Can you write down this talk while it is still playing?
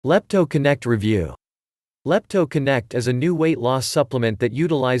LeptoConnect Review. LeptoConnect is a new weight loss supplement that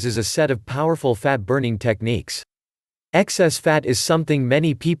utilizes a set of powerful fat-burning techniques. Excess fat is something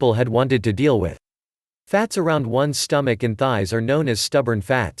many people had wanted to deal with. Fats around one's stomach and thighs are known as stubborn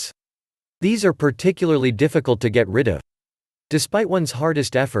fats. These are particularly difficult to get rid of. Despite one's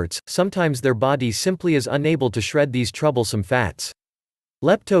hardest efforts, sometimes their body simply is unable to shred these troublesome fats.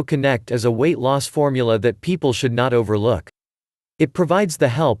 LeptoConnect is a weight loss formula that people should not overlook. It provides the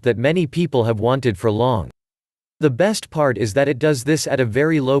help that many people have wanted for long. The best part is that it does this at a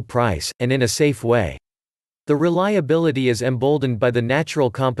very low price, and in a safe way. The reliability is emboldened by the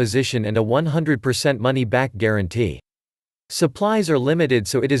natural composition and a 100% money-back guarantee. Supplies are limited,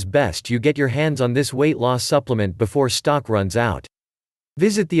 so it is best you get your hands on this weight loss supplement before stock runs out.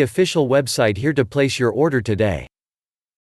 Visit the official website here to place your order today.